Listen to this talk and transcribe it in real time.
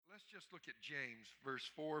just look at James, verse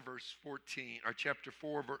 4, verse 14, or chapter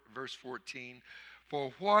 4, verse 14.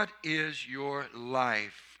 For what is your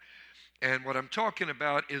life? And what I'm talking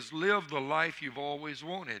about is live the life you've always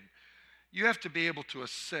wanted. You have to be able to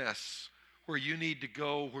assess where you need to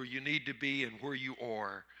go, where you need to be, and where you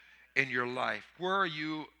are in your life. Where are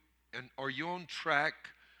you, and are you on track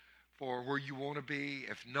for where you want to be?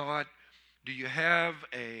 If not, do you have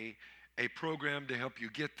a program to help you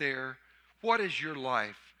get there? What is your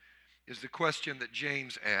life? Is the question that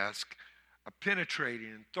James asked, a penetrating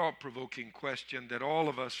and thought-provoking question that all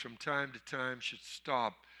of us from time to time should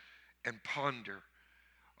stop and ponder.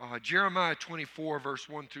 Jeremiah 24, verse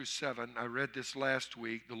 1 through 7, I read this last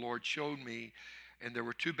week. The Lord showed me, and there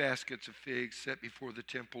were 2 baskets of figs set before the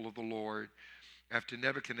temple of the Lord after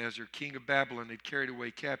Nebuchadnezzar, king of Babylon, had carried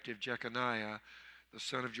away captive Jeconiah, the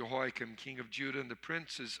son of Jehoiakim, king of Judah, and the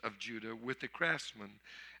princes of Judah, with the craftsmen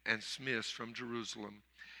and smiths from Jerusalem,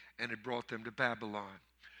 and had brought them to Babylon.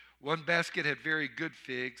 One basket had very good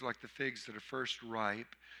figs, like the figs that are first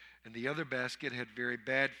ripe, and the other basket had very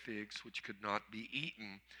bad figs, which could not be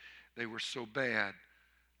eaten. They were so bad.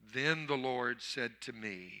 Then the Lord said to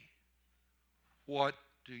me, "What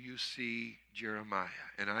do you see, Jeremiah?"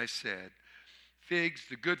 And I said, "Figs,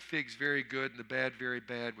 the good figs very good, and the bad very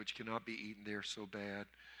bad, which cannot be eaten. They are so bad."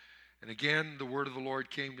 And again the word of the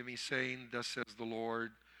Lord came to me, saying, "Thus says the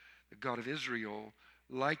Lord, the God of Israel,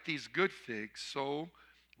 like these good figs, so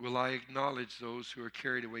will I acknowledge those who are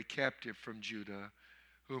carried away captive from Judah,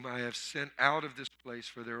 whom I have sent out of this place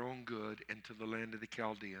for their own good into the land of the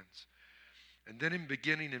Chaldeans." And then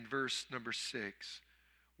beginning in verse number 6,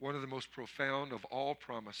 one of the most profound of all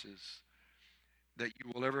promises that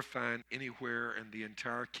you will ever find anywhere in the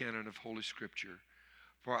entire canon of Holy Scripture.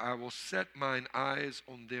 "For I will set mine eyes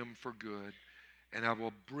on them for good, and I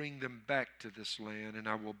will bring them back to this land, and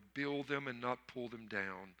I will build them and not pull them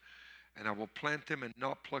down, and I will plant them and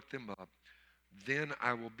not pluck them up. Then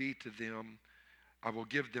I will give them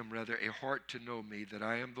a heart to know me, that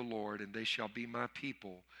I am the Lord, and they shall be my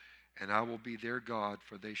people, and I will be their God,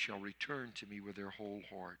 for they shall return to me with their whole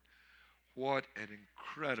heart." What an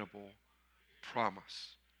incredible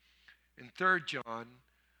promise. In 3 John,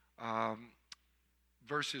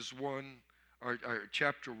 verses 1, or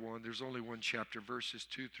chapter 1, there's only one chapter, verses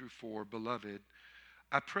 2 through 4, "Beloved,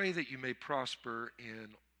 I pray that you may prosper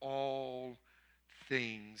in all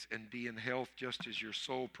things and be in health just as your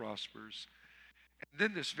soul prospers." And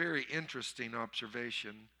then this very interesting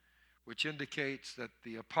observation, which indicates that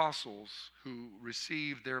the apostles who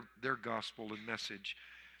received their gospel and message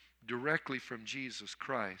directly from Jesus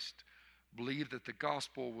Christ believed that the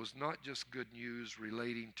gospel was not just good news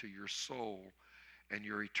relating to your soul and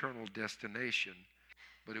your eternal destination,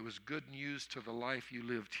 but it was good news to the life you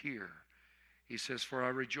lived here. He says, "For I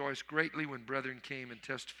rejoice greatly when brethren came and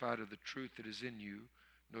testified of the truth that is in you."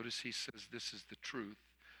 Notice he says this is the truth.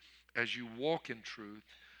 "As you walk in truth,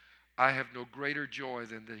 I have no greater joy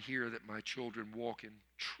than to hear that my children walk in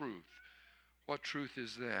truth." What truth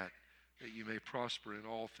is that? That you may prosper in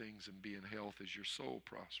all things and be in health as your soul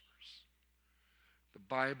prospers. The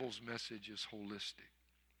Bible's message is holistic.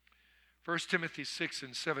 1 Timothy 6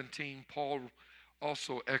 and 17, Paul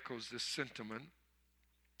also echoes this sentiment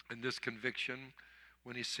and this conviction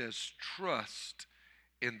when he says, "Trust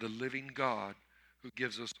in the living God who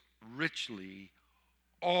gives us richly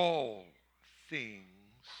all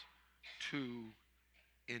things to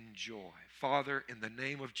enjoy." Father, in the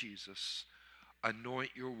name of Jesus,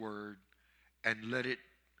 anoint your word and let it,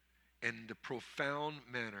 in the profound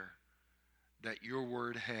manner that your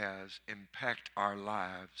word has, impact our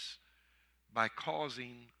lives by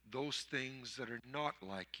causing those things that are not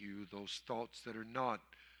like you, those thoughts that are not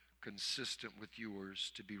consistent with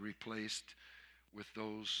yours, to be replaced with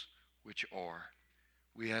those which are.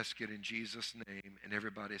 We ask it in Jesus' name, and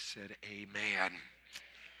everybody said amen.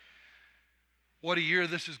 What a year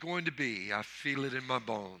this is going to be. I feel it in my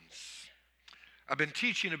bones. I've been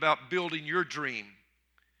teaching about building your dream.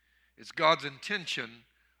 It's God's intention,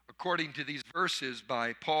 according to these verses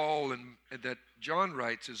by Paul and that John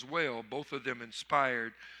writes as well, both of them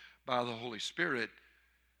inspired by the Holy Spirit,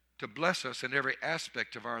 to bless us in every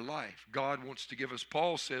aspect of our life. God wants to give us,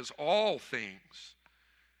 Paul says, all things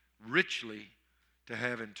richly to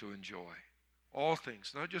have and to enjoy. All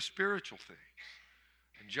things, not just spiritual things.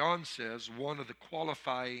 And John says one of the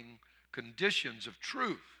qualifying conditions of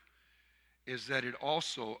truth is that it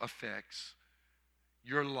also affects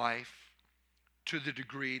your life to the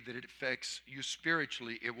degree that it affects you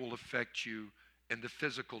spiritually. It will affect you in the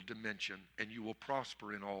physical dimension, and you will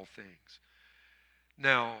prosper in all things.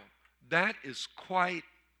 Now, that is quite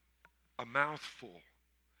a mouthful,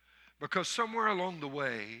 because somewhere along the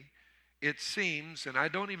way, it seems, and I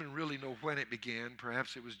don't even really know when it began,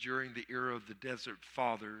 perhaps it was during the era of the Desert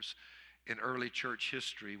Fathers in early church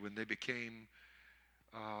history when they became,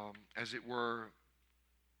 as it were,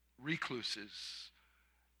 recluses.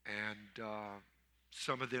 And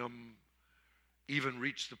some of them even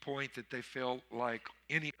reached the point that they felt like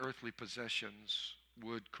any earthly possessions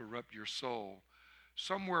would corrupt your soul.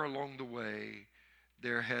 Somewhere along the way,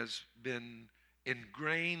 there has been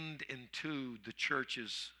ingrained into the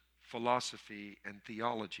church's philosophy and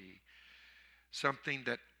theology something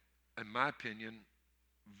that, in my opinion,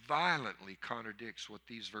 violently contradicts what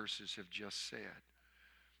these verses have just said.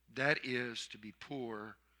 That is, to be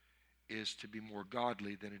poor is to be more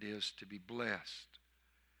godly than it is to be blessed.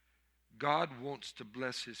 God wants to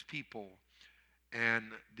bless his people, and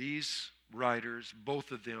these writers,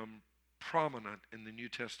 both of them prominent in the New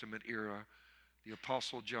Testament era, the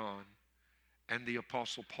Apostle John and the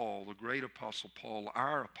Apostle Paul, the great Apostle Paul,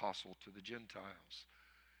 our apostle to the Gentiles,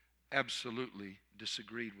 absolutely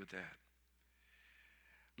disagreed with that.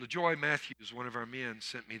 LaJoy Matthews, one of our men,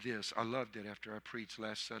 sent me this. I loved it after I preached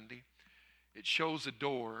last Sunday. It shows a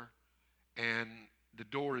door, and the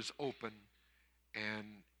door is open, and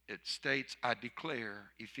it states, I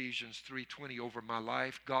declare, Ephesians 3:20, over my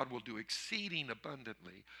life, God will do exceeding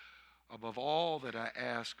abundantly above all that I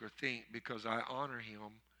ask or think, because I honor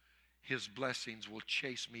him. His blessings will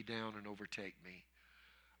chase me down and overtake me.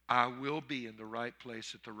 I will be in the right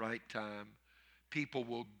place at the right time. People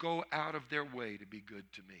will go out of their way to be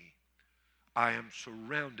good to me. I am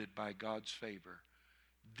surrounded by God's favor.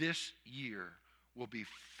 This year will be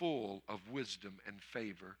full of wisdom and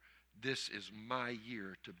favor. This is my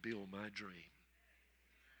year to build my dream.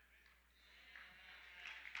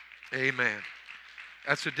 Amen.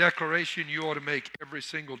 That's a declaration you ought to make every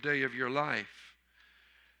single day of your life.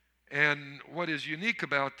 And what is unique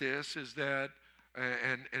about this is that,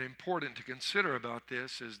 and important to consider about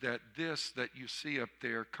this, is that this that you see up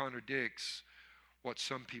there contradicts what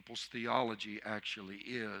some people's theology actually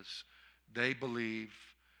is. They believe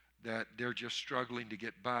that they're just struggling to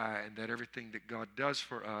get by, and that everything that God does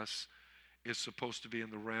for us is supposed to be in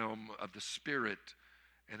the realm of the spirit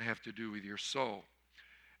and have to do with your soul.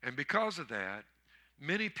 And because of that,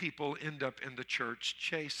 many people end up in the church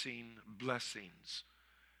chasing blessings,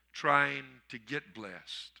 trying to get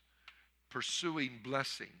blessed, pursuing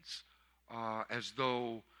blessings as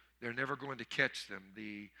though they're never going to catch them.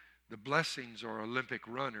 The blessings are Olympic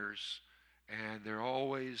runners, and they're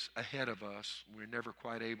always ahead of us. We're never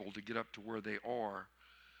quite able to get up to where they are.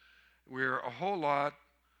 We're a whole lot,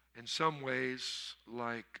 in some ways,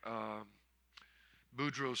 like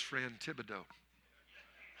Boudreaux's friend Thibodeau.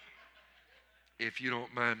 If you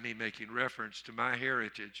don't mind me making reference to my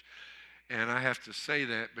heritage. And I have to say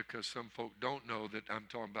that because some folk don't know that I'm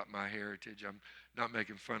talking about my heritage. I'm not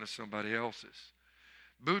making fun of somebody else's.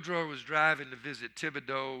 Boudreaux was driving to visit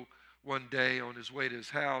Thibodeau one day on his way to his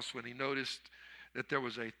house when he noticed that there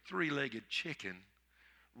was a three-legged chicken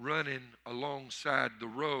running alongside the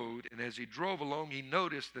road. And as he drove along, he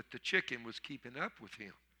noticed that the chicken was keeping up with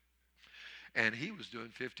him. And he was doing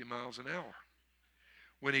 50 miles an hour.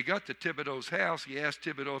 When he got to Thibodeau's house, he asked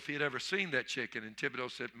Thibodeau if he had ever seen that chicken. And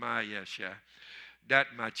Thibodeau said, yes, yeah, that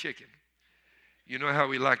my chicken. You know how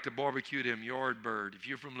we like to barbecue them yard bird. If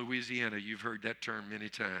you're from Louisiana, you've heard that term many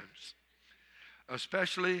times.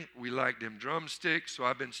 Especially, we like them drumsticks. So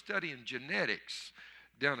I've been studying genetics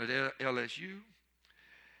down at LSU.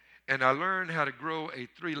 And I learned how to grow a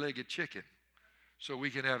three-legged chicken so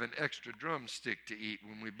we can have an extra drumstick to eat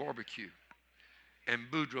when we barbecue.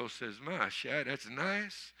 And Boudreaux says, my shad, that's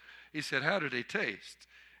nice. He said, how do they taste?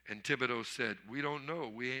 And Thibodeau said, we don't know.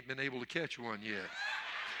 We ain't been able to catch one yet.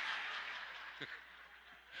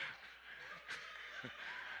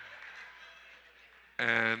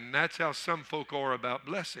 And that's how some folk are about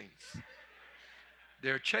blessings.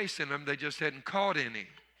 They're chasing them. They just hadn't caught any.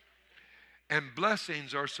 And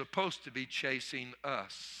blessings are supposed to be chasing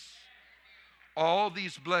us. All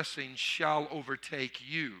these blessings shall overtake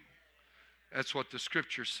you. That's what the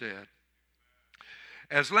scripture said.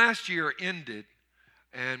 As last year ended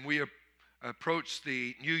and we approached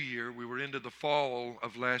the new year, we were into the fall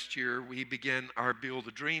of last year, we began our Build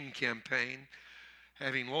a Dream campaign.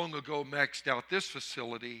 Having long ago maxed out this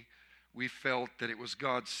facility, we felt that it was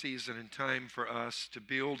God's season and time for us to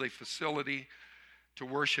build a facility to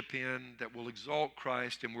worship in that will exalt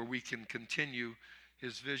Christ and where we can continue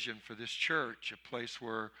his vision for this church, a place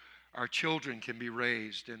where our children can be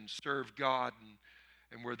raised and serve God,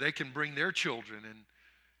 and where they can bring their children,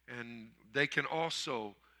 and they can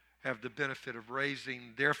also have the benefit of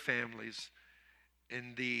raising their families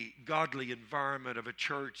in the godly environment of a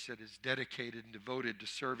church that is dedicated and devoted to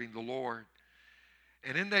serving the Lord.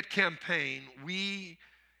 And in that campaign, we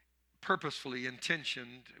purposefully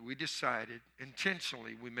intentionally,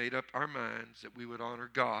 we made up our minds that we would honor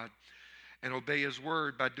God and obey His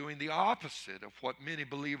word by doing the opposite of what many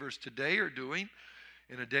believers today are doing.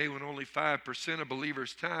 In a day when only 5% of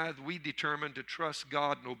believers tithe, we determined to trust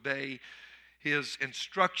God and obey His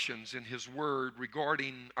instructions in His word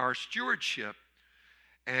regarding our stewardship,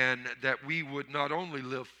 and that we would not only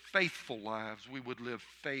live faithful lives, we would live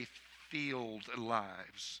faith-filled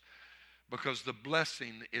lives, because the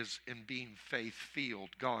blessing is in being faith-filled.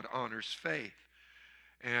 God honors faith.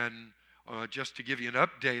 And just to give you an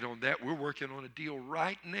update on that, we're working on a deal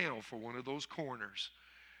right now for one of those corners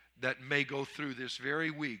that may go through this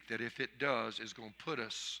very week, that if it does, is going to put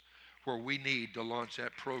us where we need to launch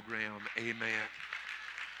that program. Amen.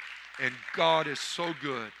 And God is so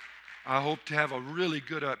good. I hope to have a really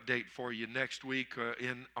good update for you next week or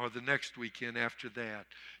the next weekend after that.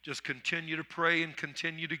 Just continue to pray and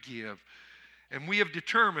continue to give. And we have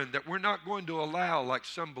determined that we're not going to allow, like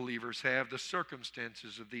some believers have, the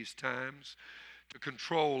circumstances of these times to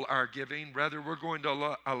control our giving. Rather, we're going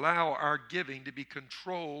to allow our giving to be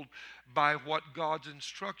controlled by what God's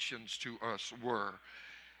instructions to us were.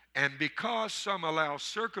 And because some allow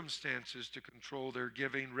circumstances to control their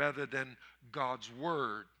giving rather than God's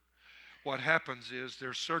word, what happens is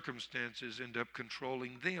their circumstances end up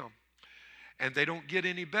controlling them. And they don't get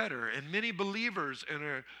any better. And many believers in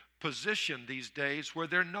a position these days where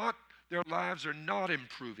their lives are not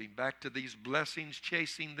improving. Back to these blessings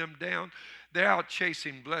chasing them down. They're out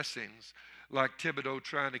chasing blessings like Thibodeau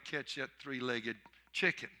trying to catch that three-legged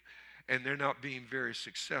chicken. And they're not being very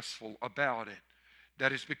successful about it.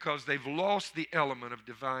 That is because they've lost the element of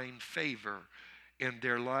divine favor in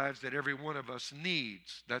their lives that every one of us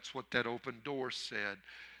needs. That's what that open door said,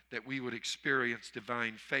 that we would experience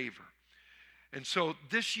divine favor. And so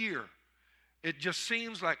this year, it just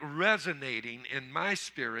seems like resonating in my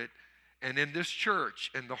spirit and in this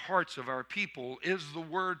church and the hearts of our people is the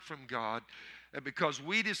word from God, that because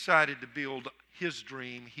we decided to build His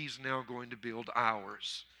dream, He's now going to build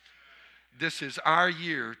ours. This is our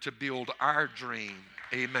year to build our dream.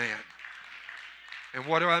 Amen. And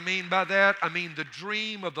what do I mean by that? I mean the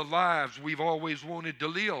dream of the lives we've always wanted to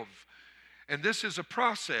live. And this is a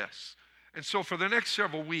process. And so for the next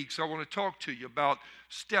several weeks, I want to talk to you about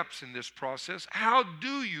steps in this process. How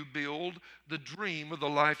do you build the dream of the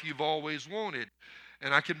life you've always wanted?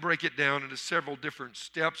 And I can break it down into several different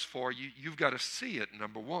steps for you. You've got to see it,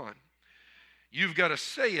 number one. You've got to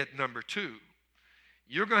say it, number two.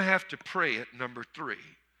 You're going to have to pray it, number three.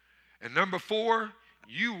 And number four,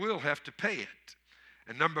 you will have to pay it.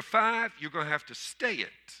 And number five, you're going to have to stay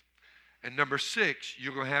it. And number six,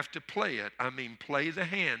 you're going to have to play it. I mean, play the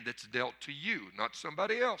hand that's dealt to you, not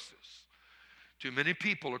somebody else's. Too many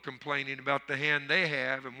people are complaining about the hand they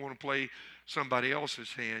have and want to play somebody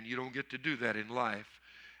else's hand. You don't get to do that in life.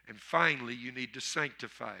 And finally, you need to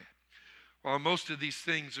sanctify it. While most of these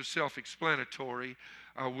things are self-explanatory,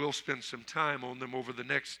 we'll spend some time on them over the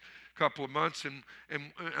next couple of months. And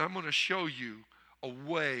I'm going to show you a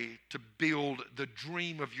way to build the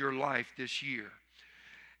dream of your life this year.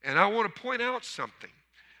 And I want to point out something.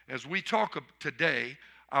 As we talk today,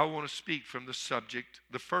 I want to speak from the subject.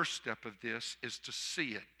 The first step of this is to see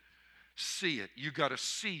it. See it. You've got to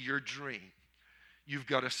see your dream. You've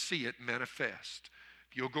got to see it manifest.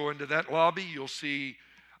 If you'll go into that lobby, you'll see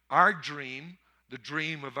our dream, the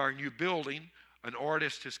dream of our new building. An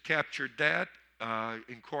artist has captured that,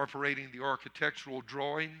 incorporating the architectural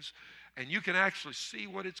drawings, and you can actually see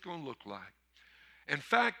what it's going to look like. In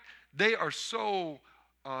fact, they are so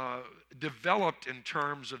developed in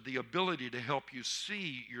terms of the ability to help you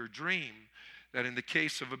see your dream that in the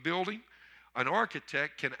case of a building, an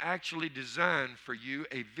architect can actually design for you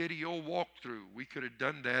a video walkthrough. We could have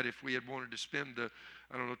done that if we had wanted to spend $20,000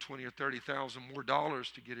 or $30,000 more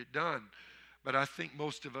dollars to get it done. But I think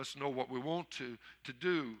most of us know what we want to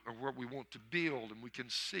do or what we want to build, and we can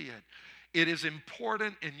see it. It is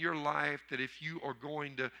important in your life that if you are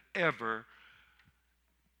going to ever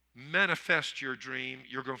manifest your dream,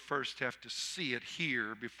 you're going to first have to see it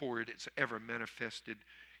here before it's ever manifested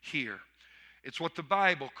here. It's what the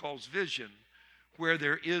Bible calls vision. Where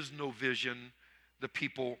there is no vision, the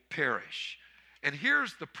people perish. And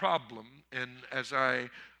here's the problem, and as I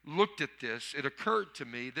looked at this, it occurred to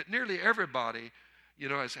me that nearly everybody,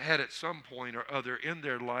 has had at some point or other in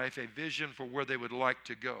their life a vision for where they would like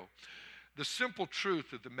to go. The simple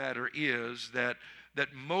truth of the matter is that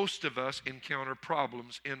most of us encounter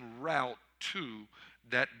problems en route to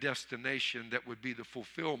that destination that would be the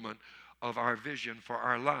fulfillment of our vision for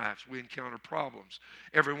our lives. We encounter problems.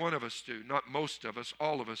 Every one of us do. Not most of us,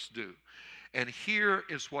 all of us do. And here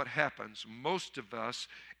is what happens. Most of us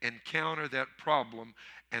encounter that problem,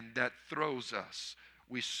 and that throws us.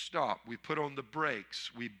 We stop. We put on the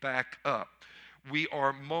brakes. We back up. We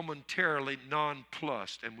are momentarily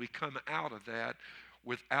nonplussed, and we come out of that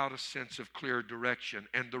without a sense of clear direction.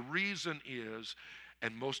 And the reason is,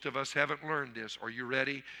 and most of us haven't learned this, are you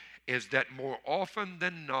ready? Is that more often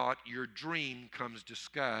than not, your dream comes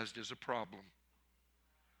disguised as a problem.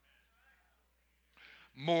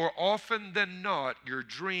 More often than not, your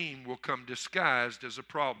dream will come disguised as a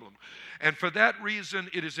problem. And for that reason,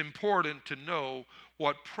 it is important to know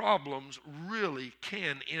what problems really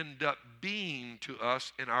can end up being to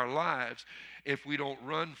us in our lives if we don't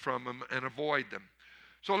run from them and avoid them.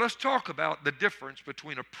 So let's talk about the difference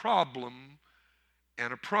between a problem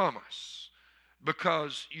and a promise.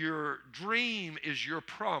 Because your dream is your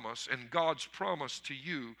promise and God's promise to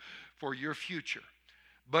you for your future.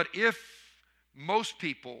 But if most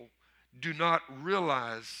people do not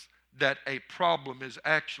realize that a problem is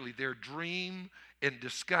actually their dream in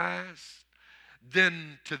disguise,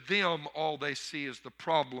 then to them all they see is the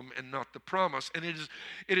problem and not the promise. And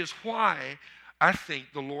it is why I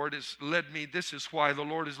think the Lord has led me, this is why the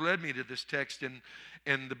Lord has led me to this text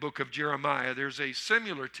in the book of Jeremiah. There's a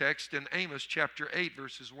similar text in Amos chapter 8,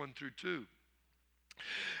 verses 1 through 2.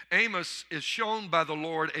 Amos is shown by the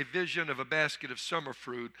Lord a vision of a basket of summer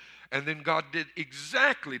fruit, and then God did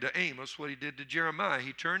exactly to Amos what he did to Jeremiah.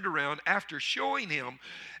 He turned around after showing him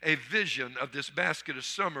a vision of this basket of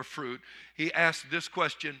summer fruit. He asked this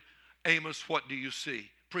question, Amos, what do you see?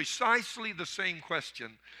 Precisely the same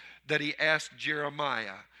question that he asked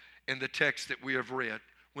Jeremiah in the text that we have read,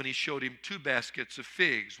 when he showed him two baskets of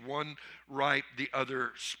figs, one ripe, the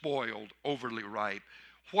other spoiled, overly ripe.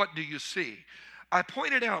 What do you see? I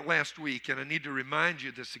pointed out last week, and I need to remind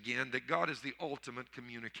you this again, that God is the ultimate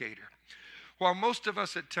communicator. While most of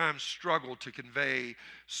us at times struggle to convey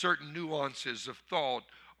certain nuances of thought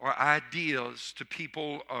or ideas to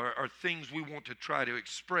people or things we want to try to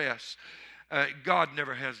express, God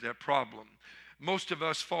never has that problem. Most of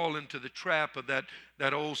us fall into the trap of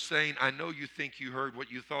that old saying, I know you think you heard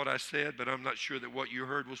what you thought I said, but I'm not sure that what you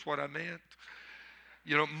heard was what I meant.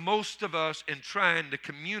 You know, most of us in trying to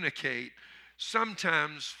communicate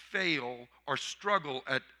sometimes fail or struggle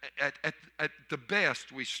at the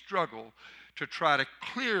best. We struggle to try to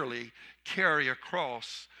clearly carry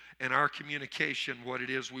across in our communication what it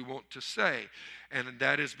is we want to say. And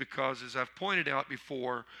that is because, as I've pointed out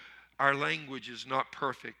before, our language is not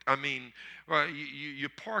perfect. I mean, you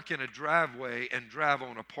park in a driveway and drive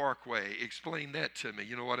on a parkway. Explain that to me.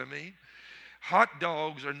 You know what I mean? Hot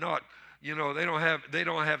dogs are not, you know, they don't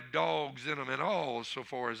have dogs in them at all, so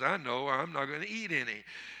far as I know. I'm not going to eat any.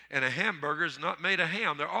 And a hamburger is not made of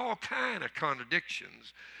ham. There are all kind of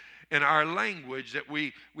contradictions in our language that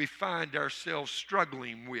we find ourselves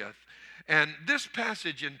struggling with. And this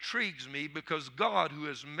passage intrigues me because God, who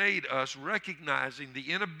has made us, recognizing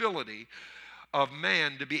the inability of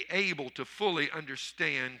man to be able to fully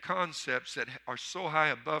understand concepts that are so high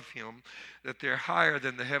above him that they're higher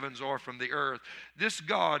than the heavens are from the earth. This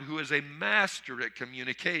God, who is a master at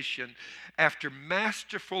communication, after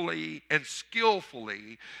masterfully and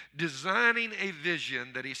skillfully designing a vision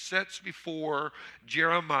that he sets before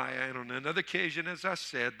Jeremiah, and on another occasion, as I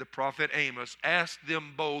said, the prophet Amos, asked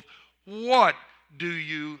them both, what do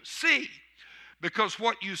you see? Because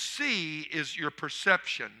what you see is your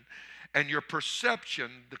perception. And your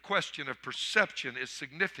perception, the question of perception is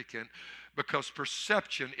significant because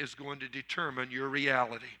perception is going to determine your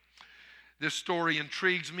reality. This story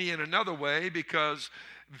intrigues me in another way because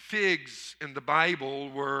figs in the Bible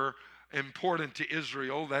were important to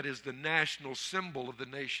Israel. That is the national symbol of the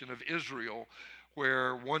nation of Israel,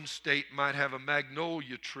 where one state might have a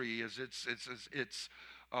magnolia tree as its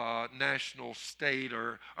national state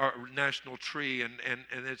or national tree, and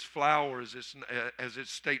its flowers as its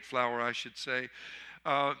state flower, I should say.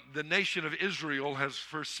 The nation of Israel has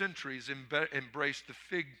for centuries embraced the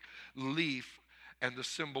fig leaf and the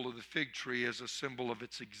symbol of the fig tree as a symbol of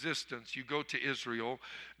its existence. You go to Israel,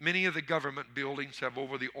 many of the government buildings have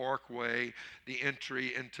over the archway, the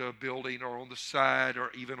entry into a building, or on the side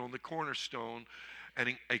or even on the cornerstone,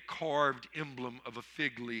 and a carved emblem of a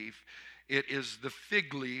fig leaf. It is the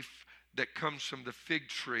fig leaf that comes from the fig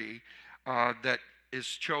tree that is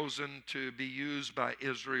chosen to be used by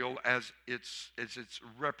Israel as its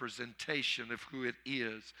representation of who it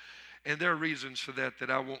is. And there are reasons for that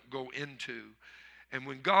I won't go into. And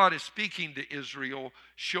when God is speaking to Israel,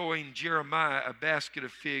 showing Jeremiah a basket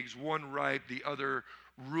of figs, one ripe, the other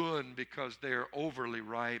ruined because they are overly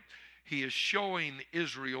ripe, he is showing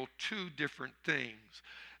Israel two different things.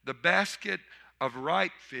 The basket of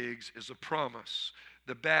ripe figs is a promise.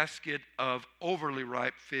 The basket of overly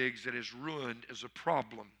ripe figs that is ruined is a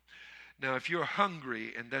problem. Now, if you're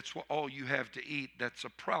hungry and that's all you have to eat, that's a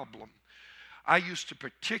problem. I used to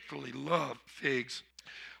particularly love figs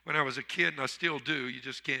when I was a kid, and I still do. You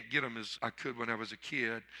just can't get them as I could when I was a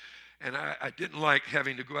kid. And I didn't like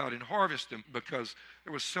having to go out and harvest them because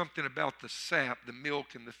there was something about the sap, the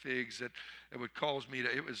milk in the figs that would cause me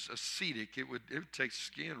to, it was acidic. It would take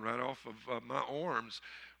skin right off of my arms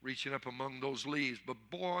reaching up among those leaves. But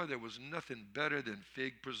boy, there was nothing better than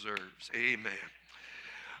fig preserves. Amen.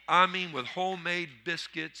 I mean, with homemade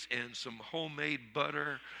biscuits and some homemade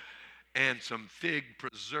butter and some fig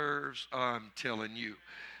preserves, I'm telling you.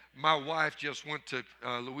 My wife just went to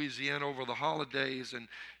Louisiana over the holidays, and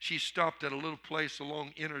she stopped at a little place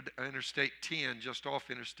along Interstate 10, just off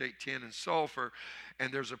Interstate 10 in Sulphur,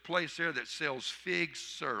 and there's a place there that sells fig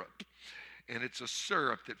syrup. And it's a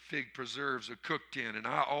syrup that fig preserves are cooked in, and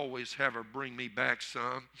I always have her bring me back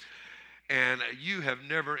some. And you have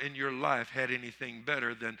never in your life had anything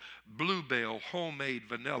better than Bluebell homemade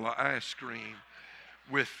vanilla ice cream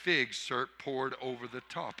with fig syrup poured over the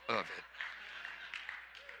top of it.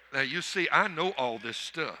 Now, you see, I know all this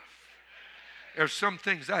stuff. There's some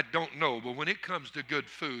things I don't know, but when it comes to good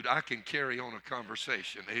food, I can carry on a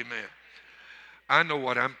conversation. Amen. I know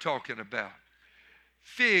what I'm talking about.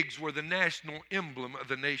 Figs were the national emblem of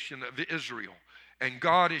the nation of Israel. And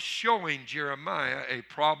God is showing Jeremiah a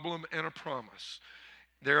problem and a promise.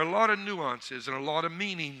 There are a lot of nuances and a lot of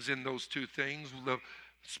meanings in those two things. The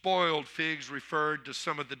spoiled figs referred to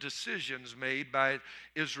some of the decisions made by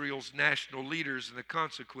Israel's national leaders and the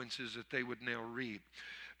consequences that they would now reap.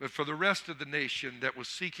 But for the rest of the nation that was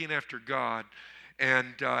seeking after God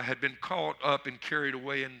and had been caught up and carried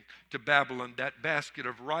away into Babylon, that basket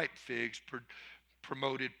of ripe figs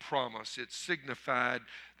promoted promise. It signified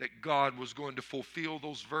that God was going to fulfill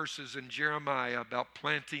those verses in Jeremiah about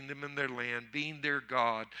planting them in their land, being their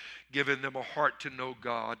God, giving them a heart to know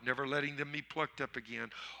God, never letting them be plucked up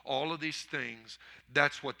again. All of these things,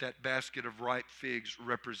 that's what that basket of ripe figs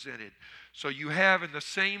represented. So you have in the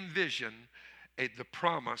same vision the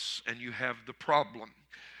promise and you have the problem.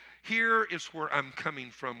 Here is where I'm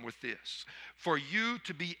coming from with this. For you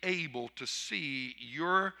to be able to see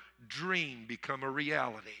your dream become a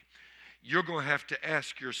reality, you're going to have to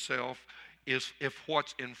ask yourself if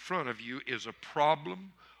what's in front of you is a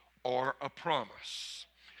problem or a promise.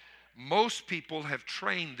 Most people have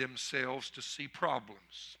trained themselves to see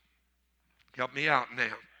problems. Help me out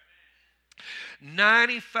now.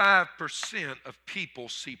 95% of people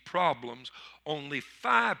see problems. Only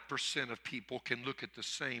 5% of people can look at the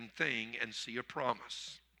same thing and see a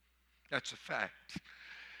promise. That's a fact.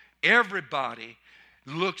 Everybody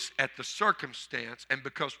looks at the circumstance, and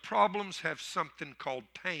because problems have something called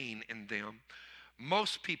pain in them,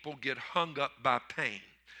 most people get hung up by pain.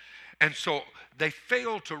 And so they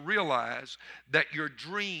fail to realize that your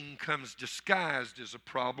dream comes disguised as a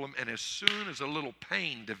problem, and as soon as a little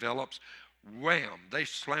pain develops, wham, they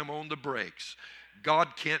slam on the brakes.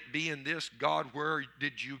 God can't be in this. God, where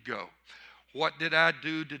did you go? What did I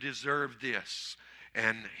do to deserve this?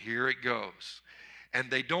 And here it goes. And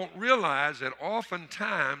they don't realize that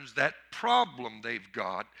oftentimes that problem they've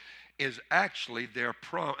got is actually their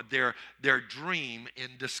dream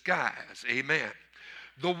in disguise. Amen.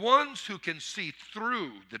 The ones who can see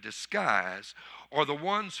through the disguise are the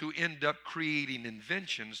ones who end up creating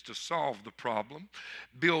inventions to solve the problem,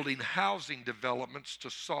 building housing developments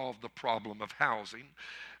to solve the problem of housing.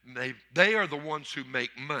 They are the ones who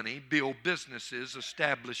make money, build businesses,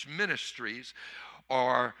 establish ministries,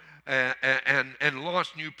 and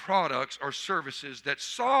launch new products or services that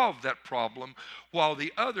solve that problem, while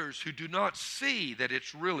the others who do not see that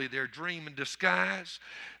it's really their dream in disguise,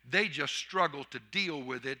 they just struggle to deal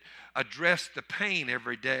with it, address the pain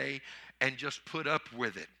every day, and just put up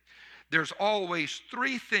with it. There's always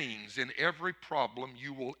three things in every problem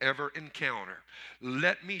you will ever encounter.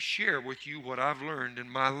 Let me share with you what I've learned in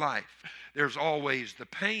my life. There's always the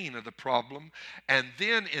pain of the problem, and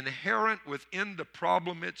then inherent within the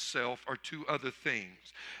problem itself are two other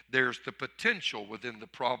things. There's the potential within the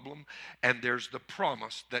problem, and there's the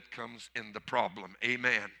promise that comes in the problem.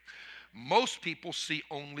 Amen. Most people see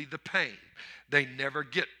only the pain. They never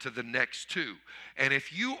get to the next two. And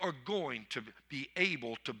if you are going to be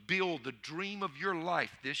able to build the dream of your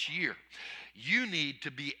life this year, you need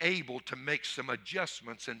to be able to make some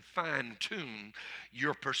adjustments and fine-tune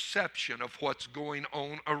your perception of what's going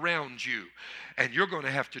on around you. And you're going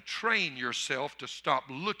to have to train yourself to stop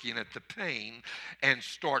looking at the pain and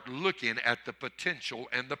start looking at the potential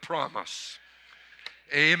and the promise.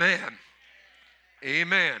 Amen.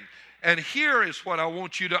 Amen. And here is what I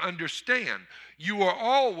want you to understand. You are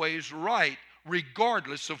always right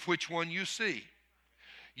regardless of which one you see.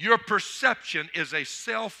 Your perception is a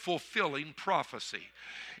self-fulfilling prophecy.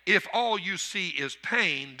 If all you see is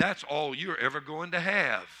pain, that's all you're ever going to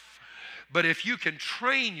have. But if you can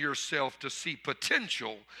train yourself to see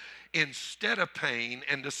potential instead of pain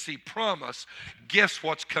and to see promise, guess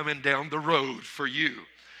what's coming down the road for you?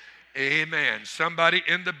 Amen. Somebody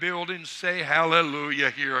in the building say hallelujah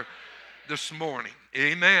here this morning.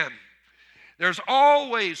 Amen. There's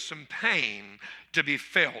always some pain to be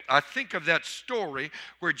felt. I think of that story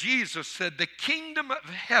where Jesus said the kingdom of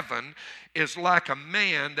heaven is like a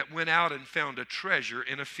man that went out and found a treasure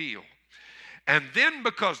in a field. And then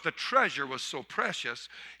because the treasure was so precious,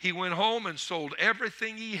 he went home and sold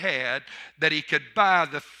everything he had that he could buy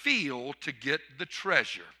the field to get the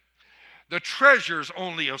treasure. The treasure's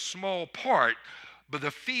only a small part, but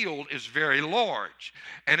the field is very large.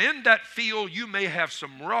 And in that field, you may have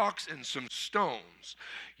some rocks and some stones.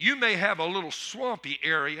 You may have a little swampy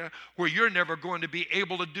area where you're never going to be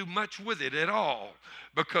able to do much with it at all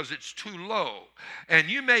because it's too low. And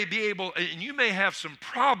you may have some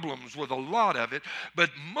problems with a lot of it, but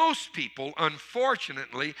most people,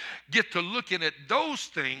 unfortunately, get to looking at those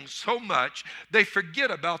things so much, they forget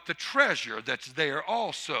about the treasure that's there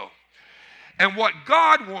also. And what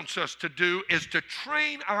God wants us to do is to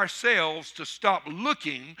train ourselves to stop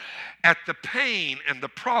looking at the pain and the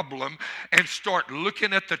problem and start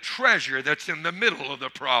looking at the treasure that's in the middle of the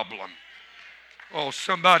problem. Oh,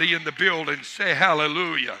 somebody in the building say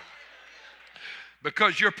hallelujah.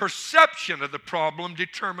 Because your perception of the problem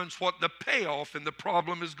determines what the payoff in the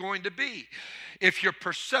problem is going to be. If your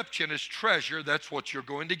perception is treasure, that's what you're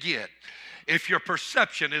going to get. If your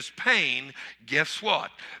perception is pain, guess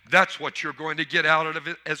what? That's what you're going to get out of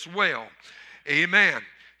it as well. Amen.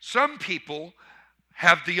 Some people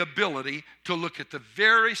have the ability to look at the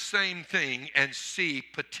very same thing and see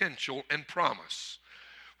potential and promise.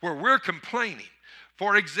 Where we're complaining,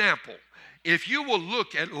 for example, if you will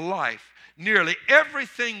look at life, nearly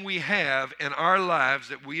everything we have in our lives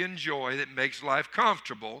that we enjoy that makes life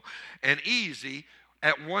comfortable and easy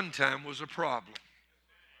at one time was a problem.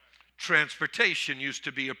 Transportation used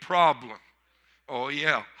to be a problem. Oh,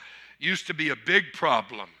 yeah. Used to be a big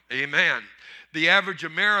problem. Amen. The average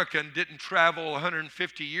American didn't travel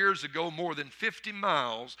 150 years ago more than 50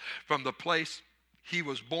 miles from the place he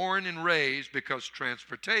was born and raised because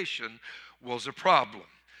transportation was a problem.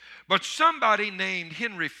 But somebody named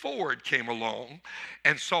Henry Ford came along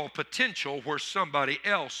and saw potential where somebody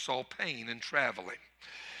else saw pain in traveling.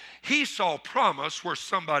 He saw promise where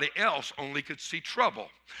somebody else only could see trouble.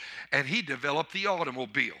 And he developed the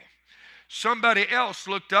automobile. Somebody else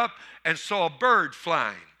looked up and saw a bird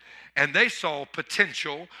flying. And they saw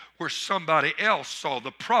potential where somebody else saw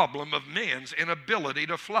the problem of man's inability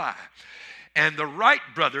to fly. And the Wright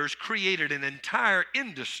brothers created an entire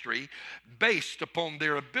industry based upon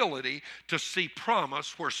their ability to see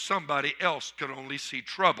promise where somebody else could only see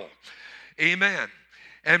trouble. Amen.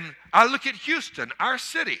 And I look at Houston, our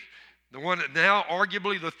city, the one now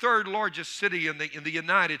arguably the third largest city in the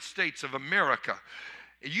United States of America.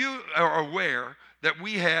 You are aware that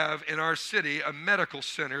we have in our city a medical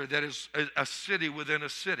center that is a city within a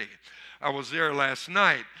city. I was there last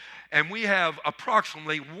night, and we have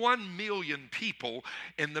approximately 1 million people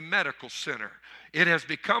in the medical center. It has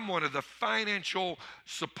become one of the financial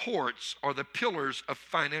supports or the pillars of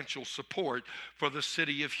financial support for the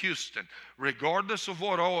city of Houston. Regardless of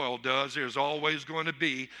what oil does, there's always going to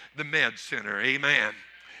be the med center. Amen.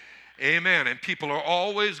 Amen. And people are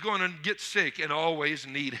always going to get sick and always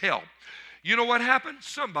need help. You know what happened?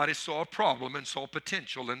 Somebody saw a problem and saw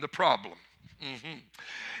potential in the problem.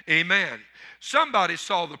 Amen. Somebody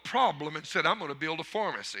saw the problem and said, I'm going to build a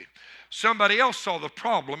pharmacy. Somebody else saw the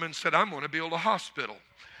problem and said, I'm going to build a hospital.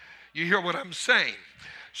 You hear what I'm saying?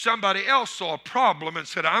 Somebody else saw a problem and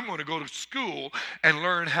said, I'm going to go to school and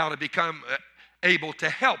learn how to become able to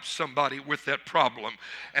help somebody with that problem.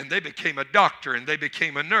 And they became a doctor and they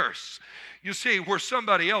became a nurse. You see, where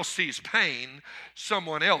somebody else sees pain,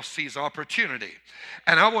 someone else sees opportunity.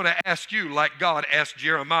 And I want to ask you, like God asked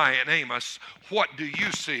Jeremiah and Amos, what do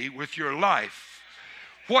you see with your life?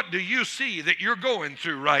 What do you see that you're going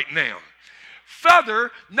through right now?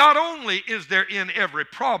 Further, not only is there in every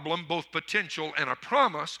problem both potential and a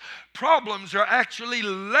promise, problems are actually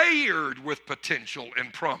layered with potential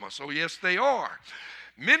and promise. Oh, yes, they are.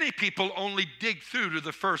 Many people only dig through to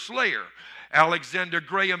the first layer. Alexander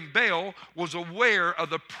Graham Bell was aware of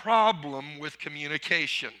the problem with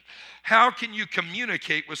communication. How can you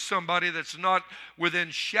communicate with somebody that's not within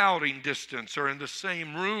shouting distance or in the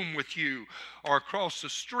same room with you or across the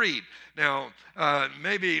street? Now,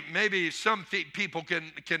 maybe some people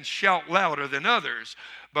can shout louder than others,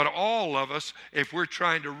 but all of us, if we're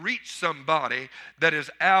trying to reach somebody that is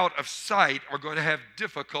out of sight, are going to have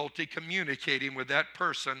difficulty communicating with that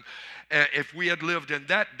person, if we had lived in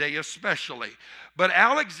that day especially. But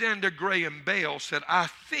Alexander Graham Bell said, I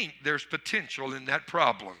think there's potential in that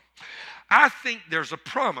problem. I think there's a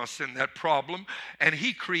promise in that problem, and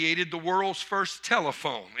he created the world's first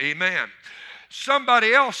telephone. Amen.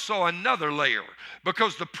 Somebody else saw another layer,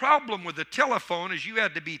 because the problem with the telephone is you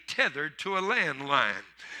had to be tethered to a landline.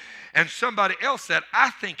 And somebody else said,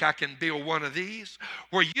 I think I can build one of these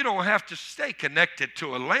where you don't have to stay connected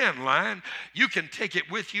to a landline. You can take it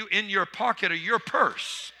with you in your pocket or your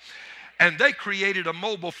purse. And they created a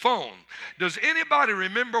mobile phone. Does anybody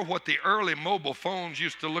remember what the early mobile phones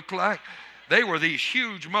used to look like? They were these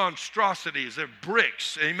huge monstrosities of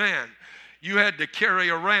bricks. Amen. You had to carry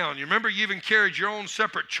around. You remember you even carried your own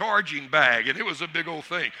separate charging bag, and it was a big old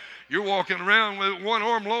thing. You're walking around with one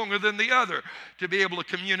arm longer than the other to be able to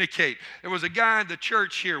communicate. There was a guy in the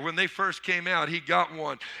church here when they first came out. He got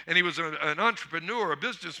one, and he was an entrepreneur, a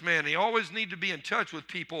businessman. He always needed to be in touch with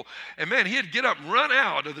people. And, man, he'd get up and run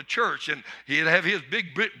out of the church, and he'd have his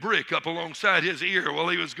big brick up alongside his ear while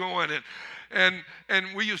he was going. And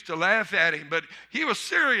we used to laugh at him, but he was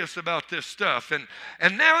serious about this stuff.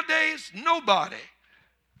 And nowadays, nobody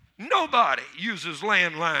uses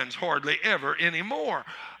landlines hardly ever anymore.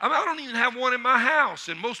 I don't even have one in my house.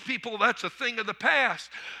 And most people, that's a thing of the past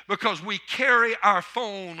because we carry our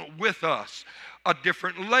phone with us, a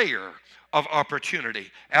different layer of opportunity.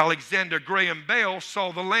 Alexander Graham Bell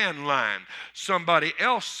saw the landline. Somebody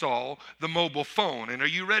else saw the mobile phone. And are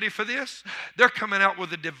you ready for this? They're coming out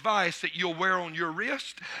with a device that you'll wear on your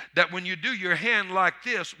wrist that when you do your hand like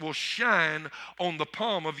this will shine on the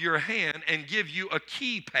palm of your hand and give you a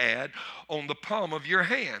keypad on the palm of your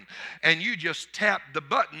hand. And you just tap the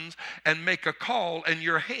buttons and make a call and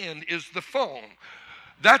your hand is the phone.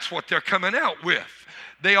 That's what they're coming out with.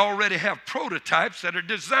 They already have prototypes that are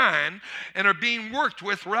designed and are being worked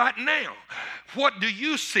with right now. What do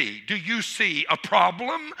you see? Do you see a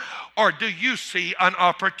problem or do you see an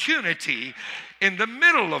opportunity in the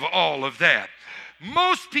middle of all of that?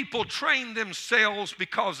 Most people train themselves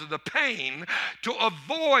because of the pain to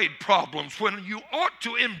avoid problems when you ought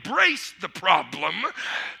to embrace the problem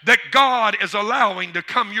that God is allowing to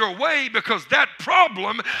come your way, because that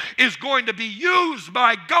problem is going to be used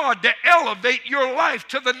by God to elevate your life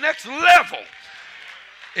to the next level.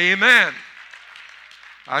 Amen.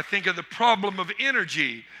 I think of the problem of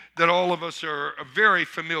energy that all of us are very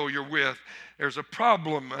familiar with. There's a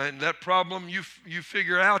problem, and that problem, you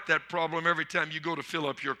figure out that problem every time you go to fill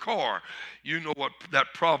up your car. You know what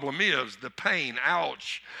that problem is, the pain,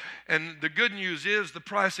 ouch. And the good news is the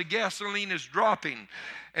price of gasoline is dropping.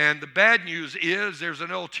 And the bad news is there's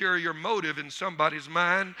an ulterior motive in somebody's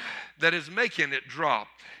mind that is making it drop.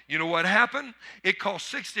 You know what happened? It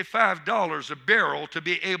cost $65 a barrel to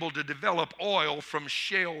be able to develop oil from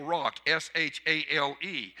shale rock,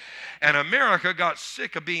 S-H-A-L-E. And America got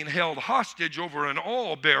sick of being held hostage over an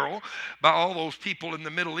oil barrel by all those people in the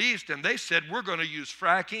Middle East, and they said, we're going to use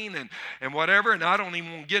fracking and whatever, and I don't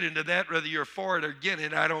even want to get into that, whether you're for it or against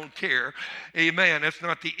it, I don't care. Amen. That's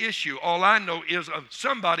not the issue. All I know is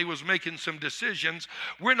somebody was making some decisions.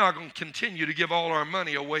 We're not going to continue to give all our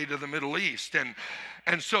money away to the Middle East.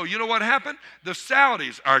 And so, you know what happened? The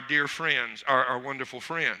Saudis, our dear friends, our wonderful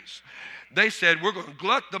friends, they said, we're going to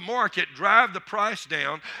glut the market, drive the price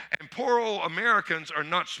down, and poor old Americans are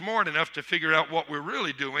not smart enough to figure out what we're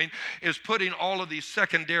really doing is putting all of these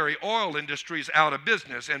secondary oil industries out of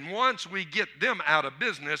business. And once we get them out of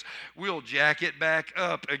business, we'll jack it back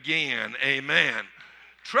up again. Amen.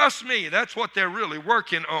 Trust me, that's what they're really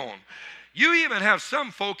working on. You even have some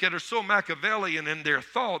folk that are so Machiavellian in their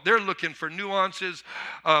thought, they're looking for nuances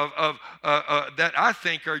that I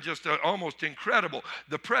think are just almost incredible.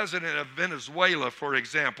 The president of Venezuela, for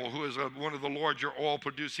example, who is one of the larger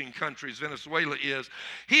oil-producing countries, Venezuela is,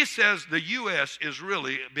 he says the U.S. is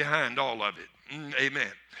really behind all of it.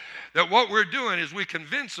 Amen. That what we're doing is we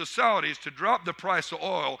convince the Saudis to drop the price of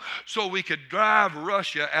oil so we could drive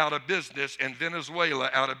Russia out of business and Venezuela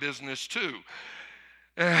out of business too.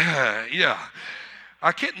 Yeah.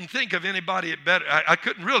 I couldn't think of anybody better. I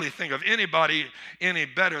couldn't really think of anybody any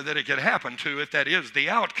better that it could happen to if that is the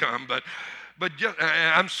outcome. But just,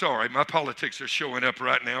 I'm sorry, my politics are showing up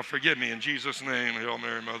right now. Forgive me in Jesus' name, Hail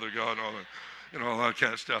Mary, Mother of God, and all that, all that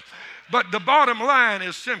kind of stuff. But the bottom line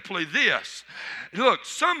is simply this. Look,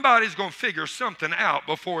 somebody's going to figure something out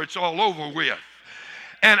before it's all over with.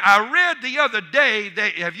 And I read the other day,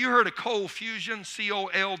 have you heard of cold fusion,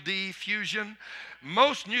 C-O-L-D fusion?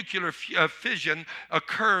 Most nuclear fission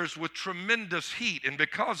occurs with tremendous heat, and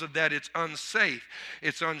because of that, it's unsafe.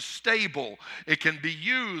 It's unstable. It can be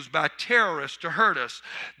used by terrorists to hurt us.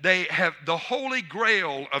 The holy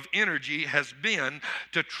grail of energy has been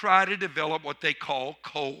to try to develop what they call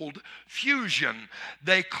cold fusion.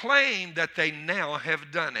 They claim that they now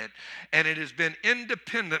have done it, and it has been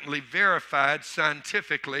independently verified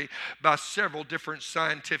scientifically by several different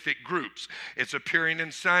scientific groups. It's appearing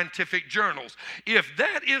in scientific journals. If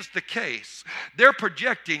that is the case, they're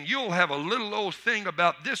projecting you'll have a little old thing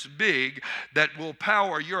about this big that will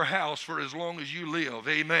power your house for as long as you live.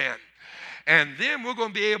 Amen. And then we're going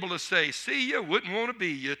to be able to say, see you, wouldn't want to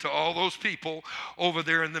be you, to all those people over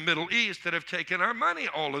there in the Middle East that have taken our money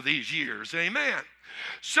all of these years. Amen.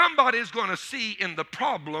 Somebody's going to see in the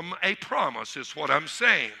problem a promise, is what I'm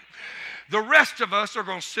saying. The rest of us are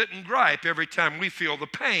going to sit and gripe every time we feel the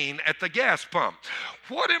pain at the gas pump.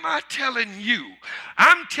 What am I telling you?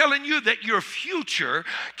 I'm telling you that your future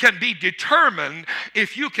can be determined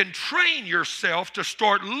if you can train yourself to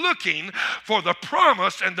start looking for the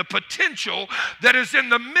promise and the potential that is in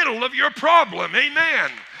the middle of your problem.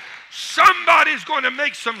 Amen. Somebody's going to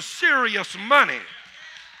make some serious money.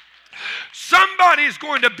 Somebody's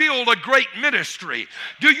going to build a great ministry.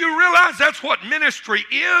 Do you realize that's what ministry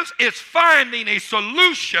is? It's finding a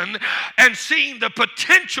solution and seeing the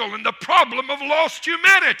potential and the problem of lost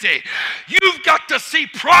humanity. You've got to see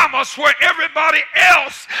promise where everybody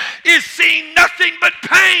else is seeing nothing but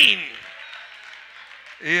pain.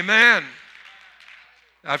 Amen.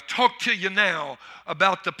 I've talked to you now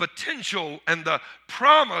about the potential and the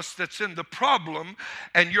promise that's in the problem,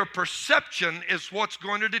 and your perception is what's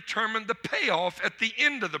going to determine the payoff at the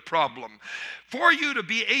end of the problem. For you to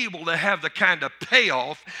be able to have the kind of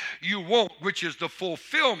payoff you want, which is the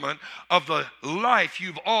fulfillment of the life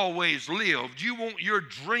you've always lived, you want your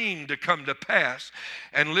dream to come to pass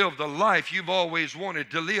and live the life you've always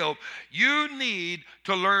wanted to live, you need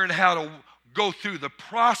to learn how to go through the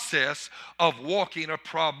process of walking a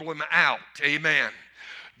problem out. Amen.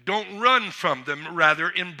 Don't run from them,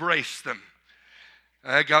 rather embrace them.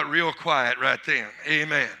 I got real quiet right then.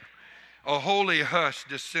 Amen. A holy hush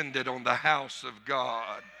descended on the house of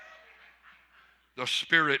God. The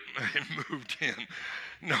Spirit moved in.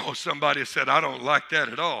 No, somebody said, I don't like that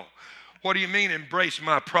at all. What do you mean, embrace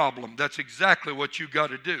my problem? That's exactly what you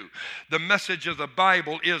got to do. The message of the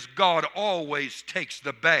Bible is God always takes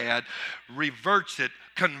the bad, reverts it,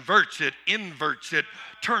 converts it, inverts it,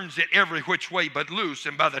 turns it every which way but loose,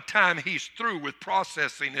 and by the time he's through with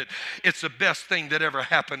processing it, it's the best thing that ever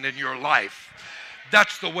happened in your life.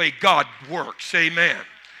 That's the way God works. Amen.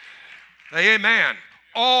 Amen.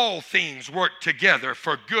 All things work together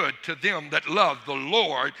for good to them that love the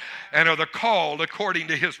Lord and are the called according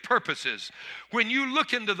to his purposes. When you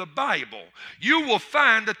look into the Bible, you will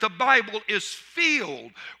find that the Bible is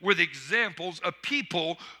filled with examples of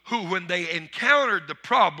people who, when they encountered the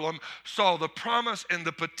problem, saw the promise and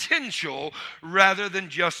the potential rather than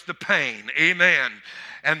just the pain. Amen.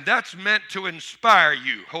 And that's meant to inspire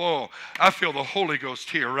you. Oh, I feel the Holy Ghost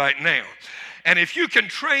here right now. And if you can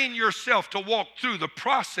train yourself to walk through the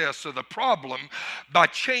process of the problem by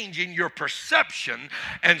changing your perception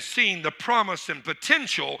and seeing the promise and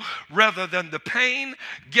potential rather than the pain,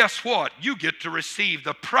 guess what? You get to receive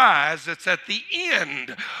the prize that's at the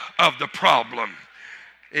end of the problem.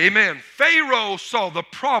 Amen. Pharaoh saw the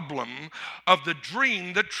problem of the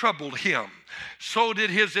dream that troubled him. So did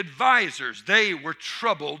his advisors. They were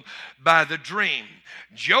troubled by the dream.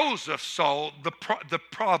 Joseph saw the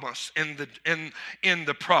promise in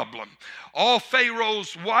the problem. All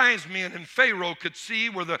Pharaoh's wise men and Pharaoh could see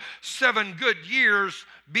were the 7 good years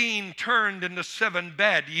being turned into 7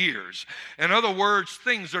 bad years. In other words,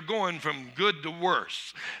 things are going from good to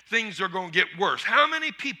worse. Things are going to get worse. How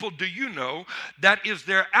many people do you know that is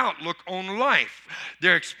their outlook on life?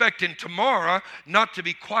 They're expecting tomorrow not to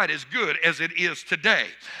be quite as good as it is today.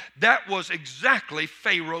 That was exactly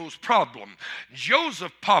Pharaoh's problem.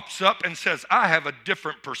 Joseph pops up and says, I have a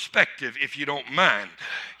different perspective, if you don't mind.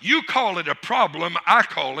 You call it a problem, I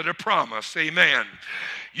call it a promise. Amen.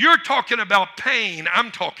 You're talking about pain.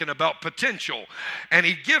 I'm talking about potential. And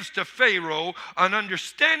he gives to Pharaoh an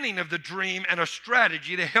understanding of the dream and a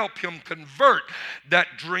strategy to help him convert that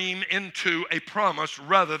dream into a promise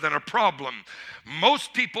rather than a problem.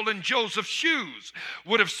 Most people in Joseph's shoes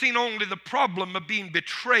would have seen only the problem of being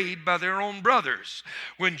betrayed by their own brothers.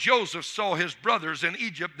 When Joseph saw his brothers in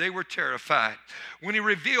Egypt, they were terrified. When he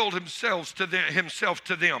revealed himself to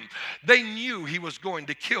them, they knew he was going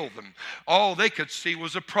to kill them. All they could see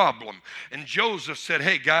was a problem. And Joseph said,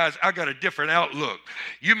 hey guys, I got a different outlook.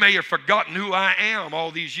 You may have forgotten who I am all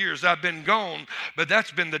these years I've been gone, but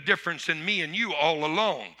that's been the difference in me and you all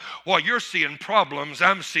along. While you're seeing problems,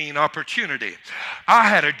 I'm seeing opportunity. I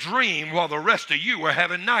had a dream while the rest of you were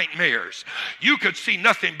having nightmares. You could see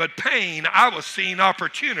nothing but pain. I was seeing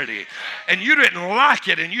opportunity. And you didn't like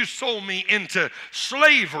it, and you sold me into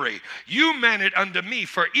slavery. You meant it unto me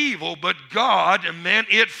for evil, but God meant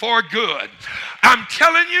it for good. I'm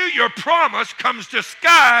telling you, your promise comes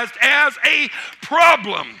disguised as a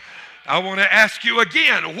problem. I want to ask you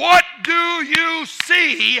again, what do you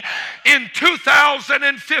see in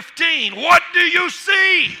 2015? What do you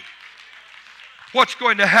see? What's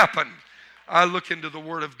going to happen? I look into the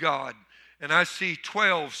Word of God, and I see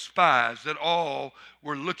 12 spies that all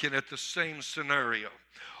were looking at the same scenario.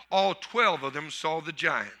 All 12 of them saw the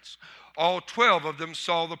giants. All 12 of them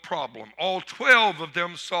saw the problem. All 12 of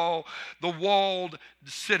them saw the walled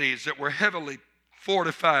cities that were heavily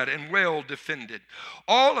fortified and well defended.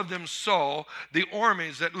 All of them saw the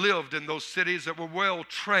armies that lived in those cities that were well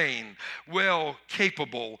trained, well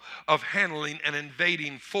capable of handling an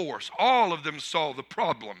invading force. All of them saw the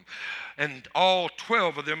problem, and all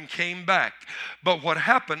 12 of them came back. But what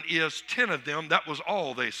happened is 10 of them, that was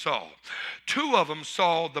all they saw. 2 of them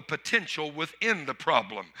saw the potential within the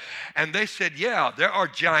problem. And they said, yeah, there are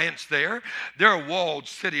giants there. There are walled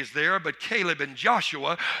cities there. But Caleb and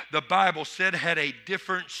Joshua, the Bible said, had a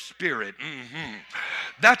different spirit.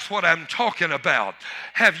 That's what I'm talking about.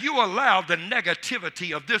 Have you allowed the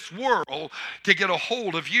negativity of this world to get a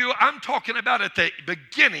hold of you? I'm talking about at the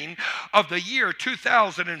beginning of the year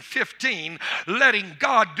 2015, letting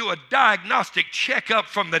God do a diagnostic checkup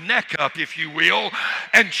from the neck up, if you will,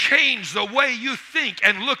 and change the way you think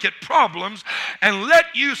and look at problems, and let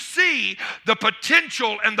you see the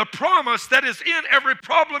potential and the promise that is in every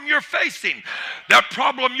problem you're facing. That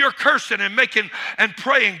problem you're cursing and making and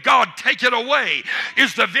praying, God, take it away,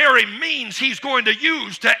 is the very means He's going to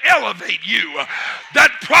use to elevate you.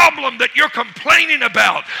 That problem that you're complaining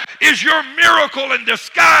about is your miracle in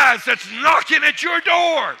disguise that's knocking at your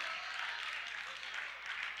door.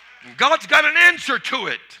 God's got an answer to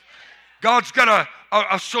it. God's got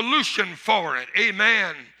a solution for it.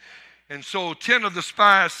 Amen. And so 10 of the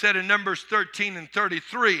spies said in Numbers 13 and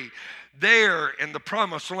 33, there in the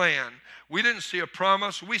promised land, we didn't see a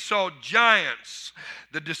promise. We saw giants,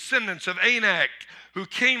 the descendants of Anak, who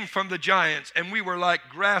came from the giants, and we were like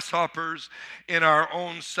grasshoppers in our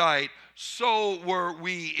own sight. So were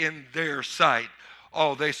we in their sight.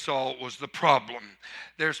 All they saw was the problem.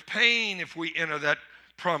 There's pain if we enter that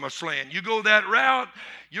promised land. You go that route,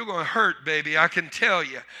 you're going to hurt, baby, I can tell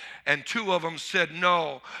you. And 2 of them said,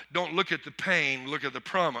 no, don't look at the pain, look at the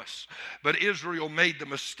promise. But Israel made the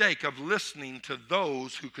mistake of listening to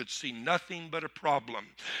those who could see nothing but a problem.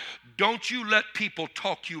 Don't you let people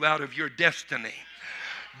talk you out of your destiny.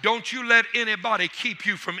 Don't you let anybody keep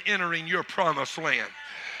you from entering your promised land.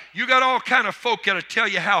 You got all kind of folk that'll tell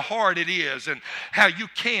you how hard it is and how you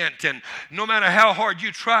can't, and no matter how hard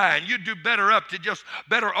you try, and you do better off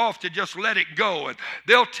to just let it go. And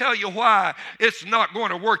they'll tell you why it's not going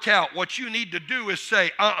to work out. What you need to do is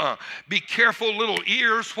say, be careful, little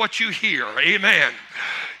ears, what you hear. Amen.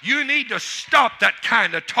 You need to stop that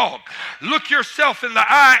kind of talk. Look yourself in the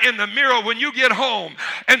eye in the mirror when you get home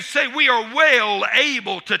and say, we are well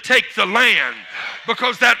able to take the land,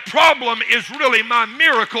 because that problem is really my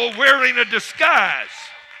miracle wearing a disguise.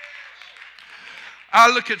 I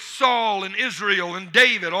look at Saul and Israel and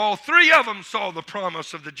David. All 3 of them saw the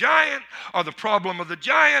promise of the giant, or the problem of the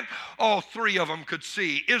giant. All 3 of them could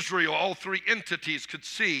see. Israel, all 3 entities could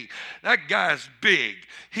see. That guy's big.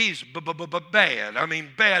 He's bad. I mean,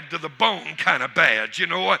 bad to the bone kind of bad. You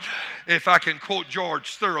know what? If I can quote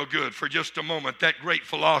George Thorogood for just a moment, that great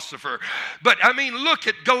philosopher. But I mean, look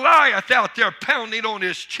at Goliath out there pounding on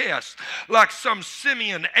his chest like some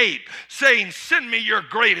simian ape, saying, send me your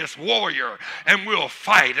greatest warrior and we'll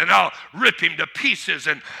fight, and I'll rip him to pieces.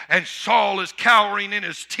 And Saul is cowering in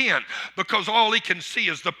his tent because all he can see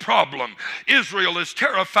is the problem. Israel is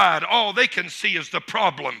terrified. All they can see is the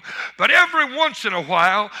problem. But every once in a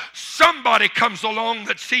while, somebody comes along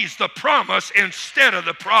that sees the promise instead of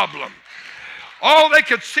the problem. All they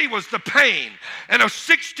could see was the pain. And a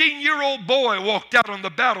 16-year-old boy walked out on the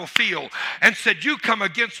battlefield and said, you come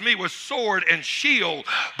against me with sword and shield,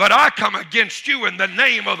 but I come against you in the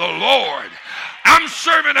name of the Lord. I'm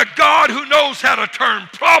serving a God who knows how to turn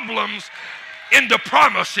problems into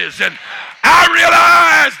promises. And I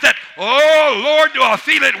realize that, oh Lord, do I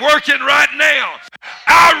feel it working right now?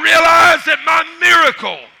 I realize that my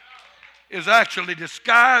miracle is actually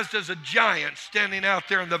disguised as a giant standing out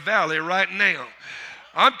there in the valley right now.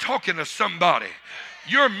 I'm talking to somebody.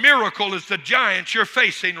 Your miracle is the giant you're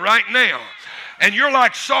facing right now. And you're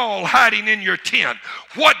like Saul hiding in your tent.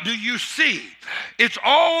 What do you see? It's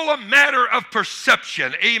all a matter of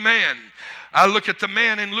perception. Amen. I look at the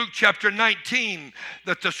man in Luke chapter 19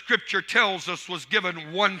 that the scripture tells us was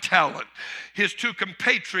given 1 talent. His 2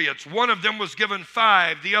 compatriots, one of them was given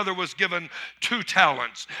 5, the other was given 2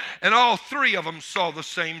 talents. And all 3 of them saw the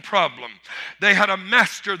same problem. They had a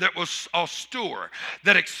master that was austere,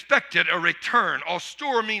 that expected a return.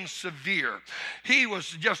 Austere means severe. He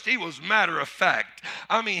was matter of fact.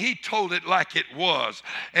 I mean, he told it like it was.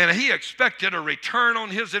 And he expected a return on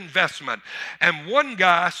his investment. And one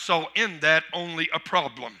guy saw in that only a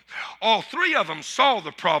problem. All 3 of them saw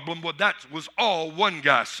the problem, but that was all one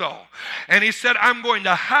guy saw. And he said, I'm going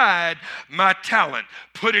to hide my talent.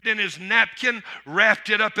 Put it in his napkin, wrapped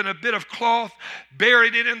it up in a bit of cloth,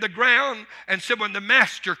 buried it in the ground, and said, when the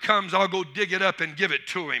master comes, I'll go dig it up and give it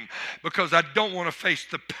to him, because I don't want to face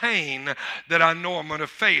the pain that I know I'm going to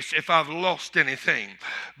face if I've lost anything.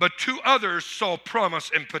 But 2 others saw promise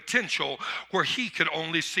and potential where he could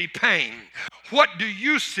only see pain. What do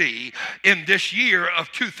you see in this year of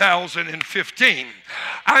 2015?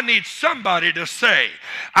 I need somebody to say,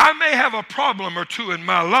 I may have a problem or 2 in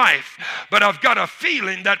my life, but I've got a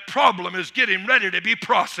feeling that problem is getting ready to be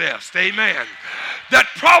processed. Amen. That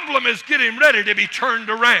problem is getting ready to be turned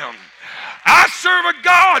around. I serve a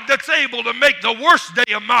God that's able to make the worst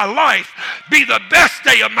day of my life be the best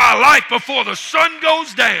day of my life before the sun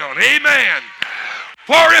goes down. Amen.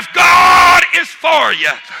 For if God is for you,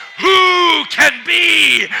 who can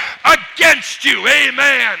be against you?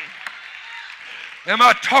 Amen. Am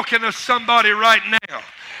I talking to somebody right now?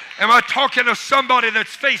 Am I talking to somebody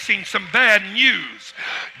that's facing some bad news?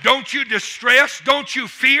 Don't you distress. Don't you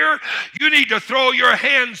fear. You need to throw your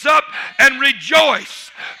hands up and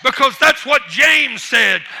rejoice, because that's what James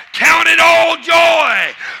said. Count it all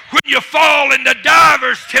joy when you fall into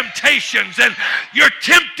divers temptations and you're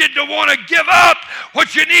tempted to want to give up.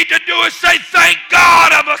 What you need to do is say, thank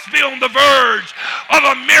God, I must be on the verge of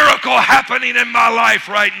a miracle happening in my life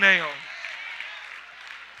right now.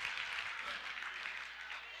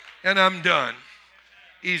 And I'm done.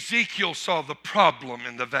 Ezekiel saw the problem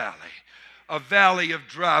in the valley. A valley of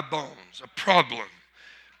dry bones. A problem.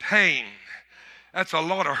 Pain. That's a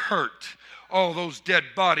lot of hurt. All those dead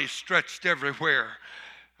bodies stretched everywhere.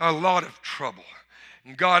 A lot of trouble.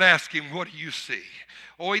 And God asked him, what do you see?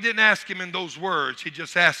 Oh, he didn't ask him in those words. He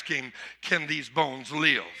just asked him, can these bones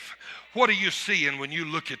live? What are you seeing when you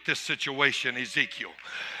look at this situation, Ezekiel?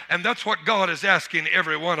 And that's what God is asking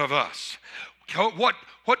every one of us.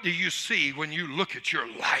 What do you see when you look at your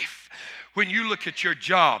life? When you look at your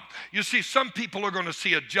job? You see, some people are going to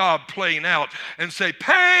see a job playing out and say,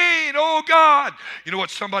 pain, oh God. You know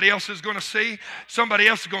what somebody else is going to see? Somebody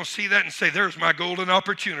else is going to see that and say, there's my golden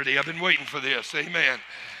opportunity. I've been waiting for this. Amen.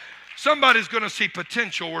 Somebody's going to see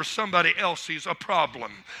potential where somebody else sees a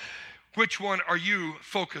problem. Which one are you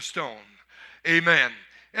focused on? Amen.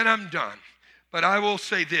 And I'm done. But I will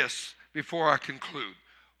say this before I conclude.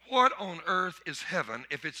 What on earth is heaven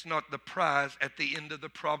if it's not the prize at the end of the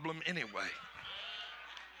problem anyway?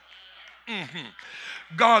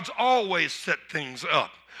 God's always set things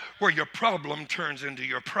up where your problem turns into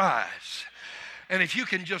your prize. And if you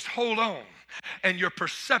can just hold on and your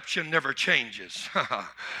perception never changes.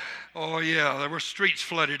 Oh yeah, there were streets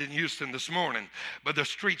flooded in Houston this morning, but the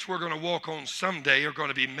streets we're going to walk on someday are going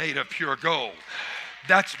to be made of pure gold.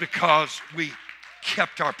 That's because we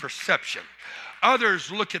kept our perception.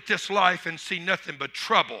 Others look at this life and see nothing but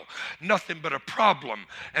trouble, nothing but a problem.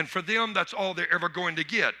 And for them, that's all they're ever going to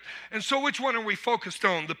get. And so which one are we focused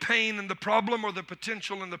on? The pain and the problem, or the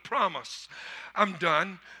potential and the promise? I'm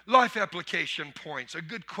done. Life application points. A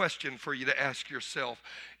good question for you to ask yourself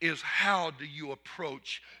is, how do you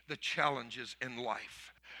approach the challenges in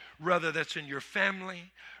life? Whether that's in your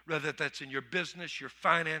family, whether that's in your business, your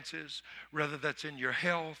finances, whether that's in your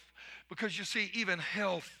health. Because you see, even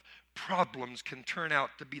health problems can turn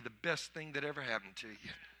out to be the best thing that ever happened to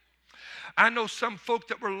you. I know some folk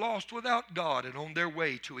that were lost without God and on their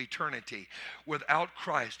way to eternity without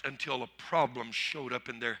Christ until a problem showed up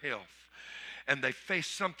in their health. and they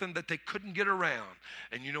faced something that they couldn't get around.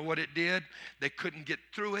 And you know what it did? They couldn't get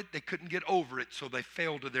through it. They couldn't get over it, so they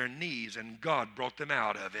fell to their knees, and God brought them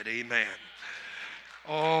out of it. Amen.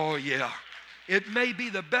 Oh, yeah. It may be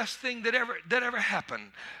the best thing that ever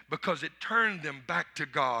happened because it turned them back to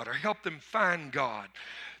God or helped them find God.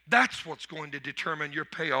 That's what's going to determine your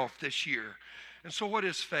payoff this year. And so what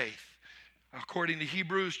is faith? According to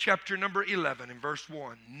Hebrews chapter number 11 and verse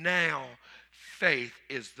 1, now faith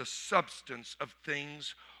is the substance of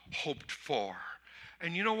things hoped for.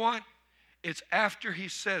 And you know what? It's after he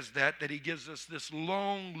says that he gives us this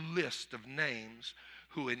long list of names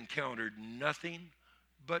who encountered nothing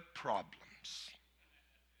but problems.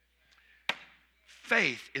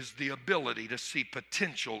 Faith is the ability to see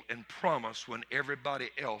potential and promise when everybody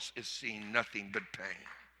else is seeing nothing but pain.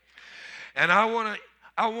 And I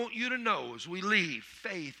want you to know as we leave,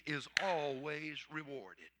 faith is always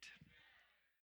rewarded.